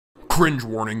Cringe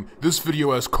warning, this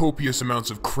video has copious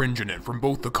amounts of cringe in it from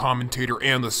both the commentator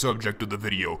and the subject of the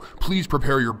video. Please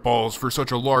prepare your balls for such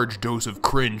a large dose of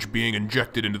cringe being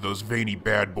injected into those veiny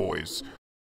bad boys.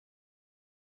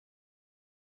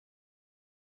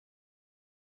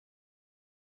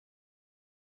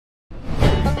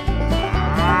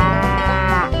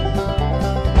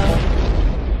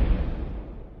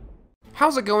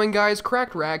 How's it going, guys?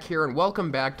 Cracked Rack here, and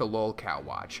welcome back to Lolcow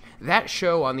Watch, that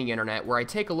show on the internet where I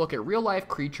take a look at real-life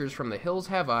creatures from the hills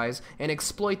have eyes and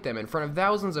exploit them in front of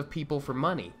thousands of people for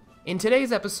money. In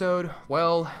today's episode,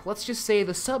 well, let's just say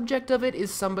the subject of it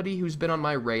is somebody who's been on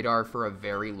my radar for a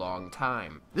very long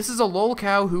time. This is a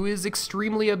lolcow who is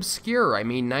extremely obscure. I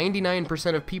mean,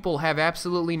 99% of people have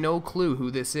absolutely no clue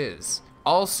who this is.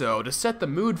 Also, to set the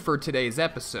mood for today's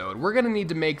episode, we're gonna need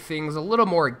to make things a little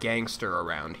more gangster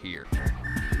around here.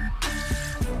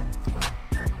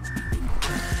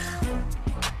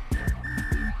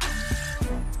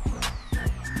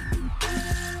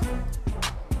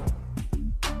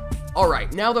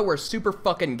 Alright, now that we're super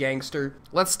fucking gangster,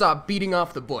 let's stop beating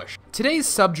off the bush. Today's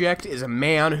subject is a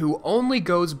man who only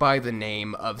goes by the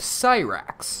name of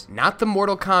Cyraxx. Not the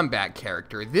Mortal Kombat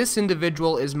character, this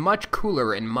individual is much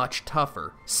cooler and much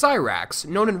tougher. Cyraxx,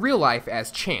 known in real life as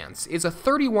Chance, is a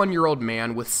 31-year-old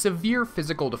man with severe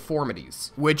physical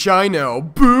deformities. Which I know,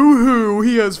 boo-hoo,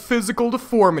 he has physical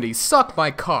deformities, suck my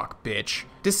cock, bitch.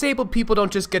 Disabled people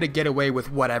don't just get away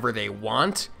with whatever they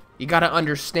want. You gotta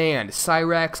understand,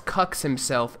 Cyraxx cucks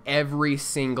himself every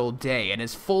single day and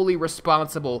is fully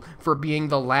responsible for being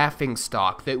the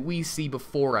laughingstock that we see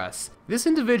before us. This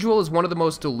individual is one of the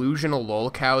most delusional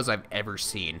lolcows I've ever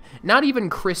seen. Not even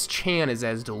Chris Chan is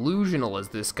as delusional as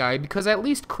this guy, because at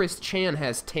least Chris Chan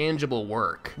has tangible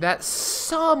work that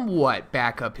somewhat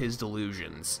back up his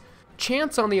delusions.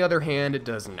 Chance, on the other hand,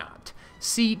 does not.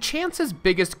 See, Chance's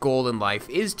biggest goal in life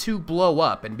is to blow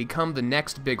up and become the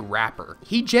next big rapper.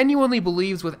 He genuinely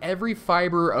believes with every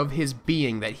fiber of his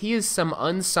being that he is some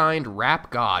unsigned rap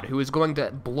god who is going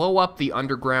to blow up the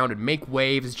underground and make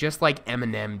waves just like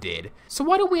Eminem did. So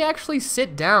why don't we actually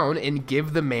sit down and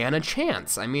give the man a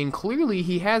chance? I mean, clearly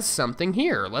he has something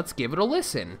here. Let's give it a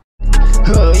listen.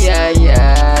 Oh yeah,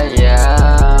 yeah,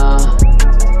 yeah.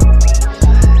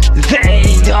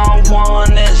 They don't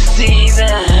wanna see the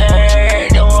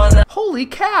hurt or the— Holy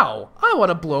cow! I want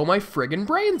to blow my friggin'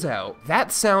 brains out.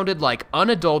 That sounded like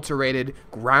unadulterated,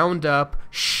 ground up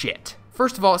shit.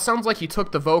 First of all, it sounds like you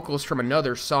took the vocals from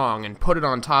another song and put it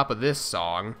on top of this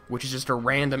song, which is just a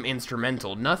random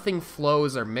instrumental. Nothing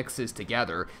flows or mixes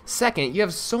together. Second, you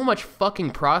have so much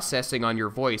fucking processing on your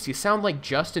voice. You sound like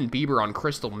Justin Bieber on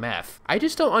crystal meth. I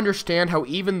just don't understand how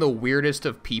even the weirdest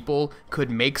of people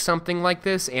could make something like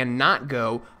this and not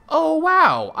go, oh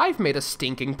wow, I've made a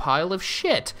stinking pile of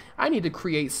shit. I need to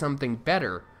create something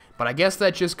better. But I guess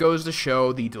that just goes to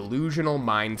show the delusional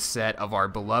mindset of our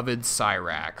beloved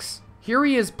Cyraxx. Here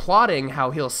he is plotting how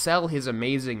he'll sell his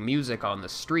amazing music on the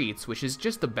streets, which is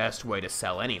just the best way to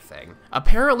sell anything.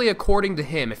 Apparently, according to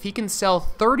him, if he can sell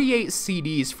 38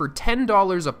 CDs for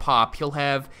 $10 a pop, he'll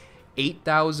have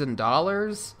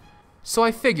 $8,000? So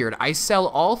I figured, I sell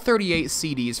all 38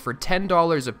 CDs for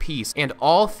 $10 a piece and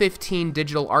all 15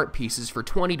 digital art pieces for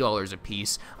 $20 a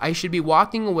piece, I should be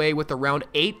walking away with around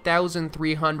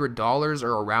 $8,300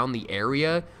 or around the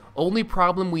area. Only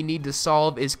problem we need to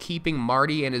solve is keeping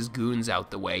Marty and his goons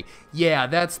out the way. Yeah,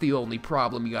 that's the only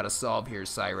problem you gotta solve here,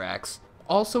 Cyraxx.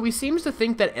 Also, he seems to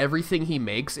think that everything he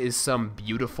makes is some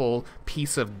beautiful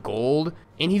piece of gold,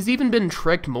 and he's even been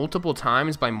tricked multiple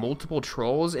times by multiple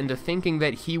trolls into thinking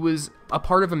that he was a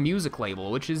part of a music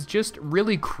label, which is just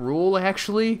really cruel,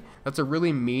 actually. That's a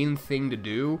really mean thing to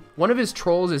do. One of his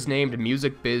trolls is named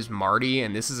Music Biz Marty,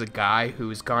 and this is a guy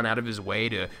who's gone out of his way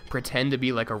to pretend to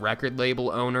be like a record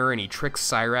label owner, and he tricks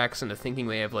Cyraxx into thinking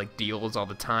they have like deals all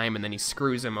the time, and then he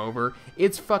screws him over.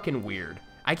 It's fucking weird.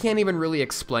 I can't even really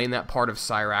explain that part of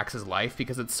Cyraxx's life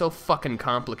because it's so fucking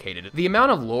complicated. The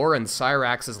amount of lore in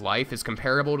Cyraxx's life is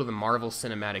comparable to the Marvel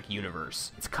Cinematic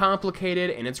Universe. It's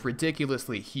complicated and it's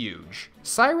ridiculously huge.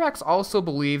 Cyraxx also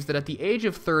believes that at the age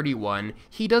of 31,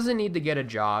 he doesn't need to get a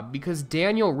job because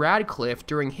Daniel Radcliffe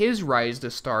during his rise to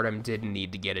stardom didn't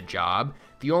need to get a job.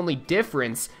 The only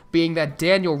difference being that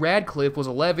Daniel Radcliffe was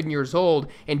 11 years old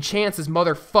and Chance is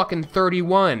motherfucking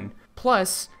 31.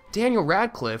 Plus, Daniel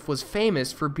Radcliffe was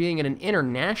famous for being in an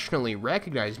internationally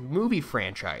recognized movie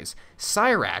franchise.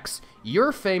 Cyraxx,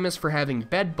 you're famous for having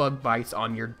bedbug bites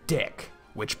on your dick.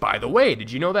 Which, by the way, did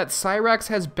you know that Cyraxx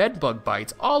has bedbug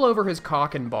bites all over his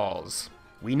cock and balls?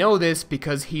 We know this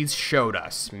because he's showed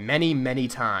us many, many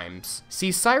times. See,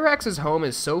 Cyraxx's home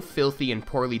is so filthy and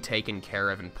poorly taken care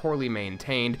of and poorly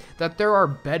maintained that there are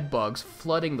bed bugs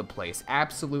flooding the place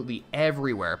absolutely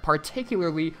everywhere,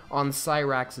 particularly on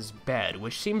Cyraxx's bed,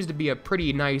 which seems to be a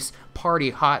pretty nice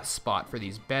party hotspot for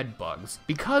these bed bugs.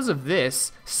 Because of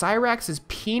this, Cyraxx's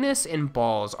penis and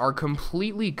balls are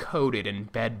completely coated in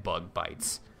bed bug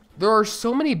bites. There are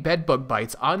so many bedbug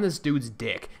bites on this dude's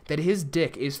dick that his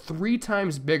dick is 3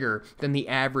 times bigger than the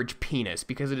average penis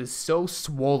because it is so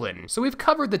swollen. So we've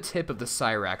covered the tip of the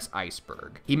Cyraxx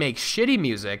iceberg. He makes shitty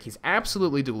music, he's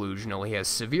absolutely delusional, he has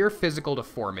severe physical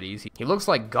deformities, he looks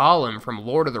like Gollum from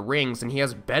Lord of the Rings, and he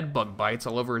has bedbug bites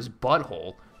all over his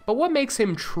butthole. But what makes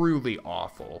him truly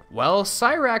awful? Well,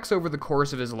 Cyraxx over the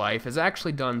course of his life has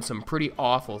actually done some pretty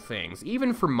awful things,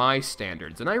 even for my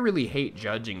standards, and I really hate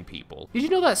judging people. Did you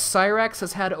know that Cyraxx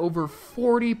has had over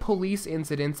 40 police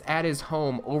incidents at his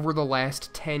home over the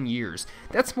last 10 years?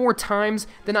 That's more times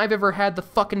than I've ever had the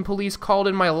fucking police called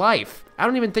in my life. I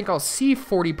don't even think I'll see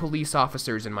 40 police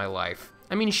officers in my life.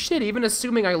 I mean, shit, even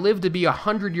assuming I live to be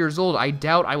 100 years old, I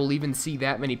doubt I will even see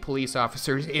that many police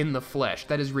officers in the flesh.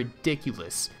 That is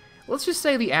ridiculous. Let's just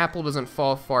say the apple doesn't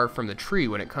fall far from the tree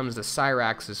when it comes to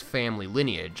Cyraxx's family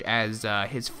lineage, as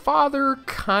his father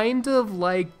kind of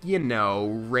like, you know,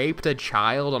 raped a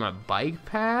child on a bike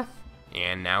path.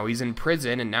 And now he's in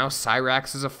prison, and now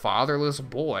Cyraxx is a fatherless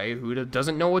boy who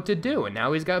doesn't know what to do, and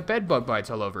now he's got bedbug bites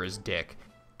all over his dick.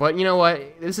 But you know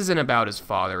what? This isn't about his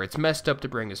father. It's messed up to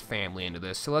bring his family into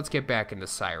this, so let's get back into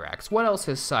Cyraxx. What else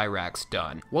has Cyraxx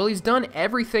done? Well, he's done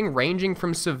everything ranging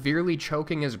from severely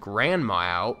choking his grandma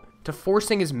out, to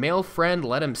forcing his male friend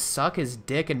let him suck his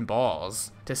dick and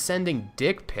balls, to sending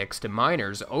dick pics to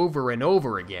minors over and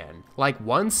over again. Like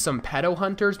once, some pedo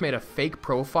hunters made a fake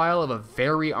profile of a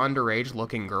very underage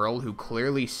looking girl who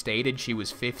clearly stated she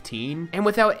was 15, and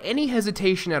without any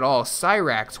hesitation at all,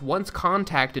 Cyraxx, once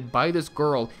contacted by this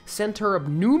girl, sent her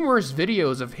numerous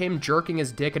videos of him jerking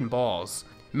his dick and balls.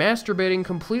 Masturbating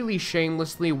completely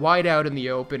shamelessly, wide out in the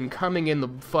open, coming in the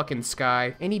fucking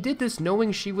sky, and he did this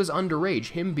knowing she was underage,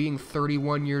 him being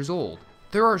 31 years old.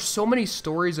 There are so many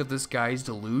stories of this guy's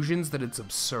delusions that it's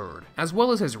absurd, as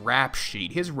well as his rap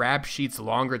sheet. His rap sheet's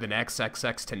longer than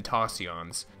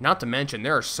XXXTentacion's. Not to mention,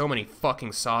 there are so many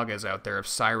fucking sagas out there of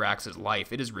Cyraxx's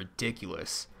life, it is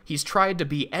ridiculous. He's tried to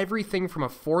be everything from a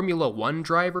Formula 1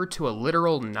 driver to a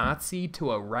literal Nazi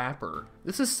to a rapper.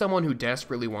 This is someone who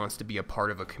desperately wants to be a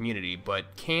part of a community,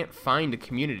 but can't find a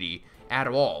community at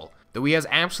all. Though he has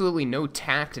absolutely no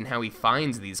tact in how he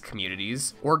finds these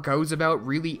communities, or goes about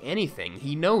really anything.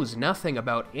 He knows nothing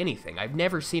about anything. I've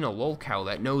never seen a Lolcow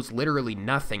that knows literally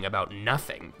nothing about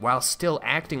nothing, while still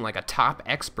acting like a top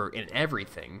expert in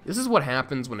everything. This is what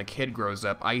happens when a kid grows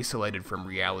up isolated from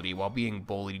reality while being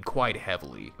bullied quite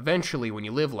heavily. Eventually, when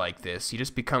you live like this, you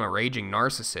just become a raging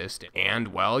narcissist, and,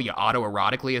 well, you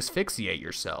autoerotically asphyxiate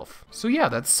yourself. So yeah,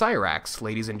 that's Cyraxx,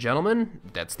 ladies and gentlemen.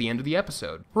 That's the end of the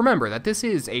episode. Remember that this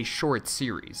is a short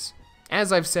series.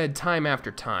 As I've said time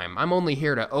after time, I'm only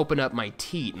here to open up my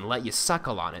teat and let you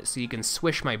suckle on it so you can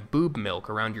swish my boob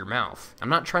milk around your mouth. I'm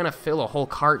not trying to fill a whole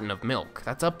carton of milk.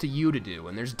 That's up to you to do,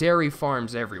 and there's dairy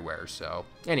farms everywhere, so.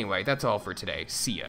 Anyway, that's all for today. See ya.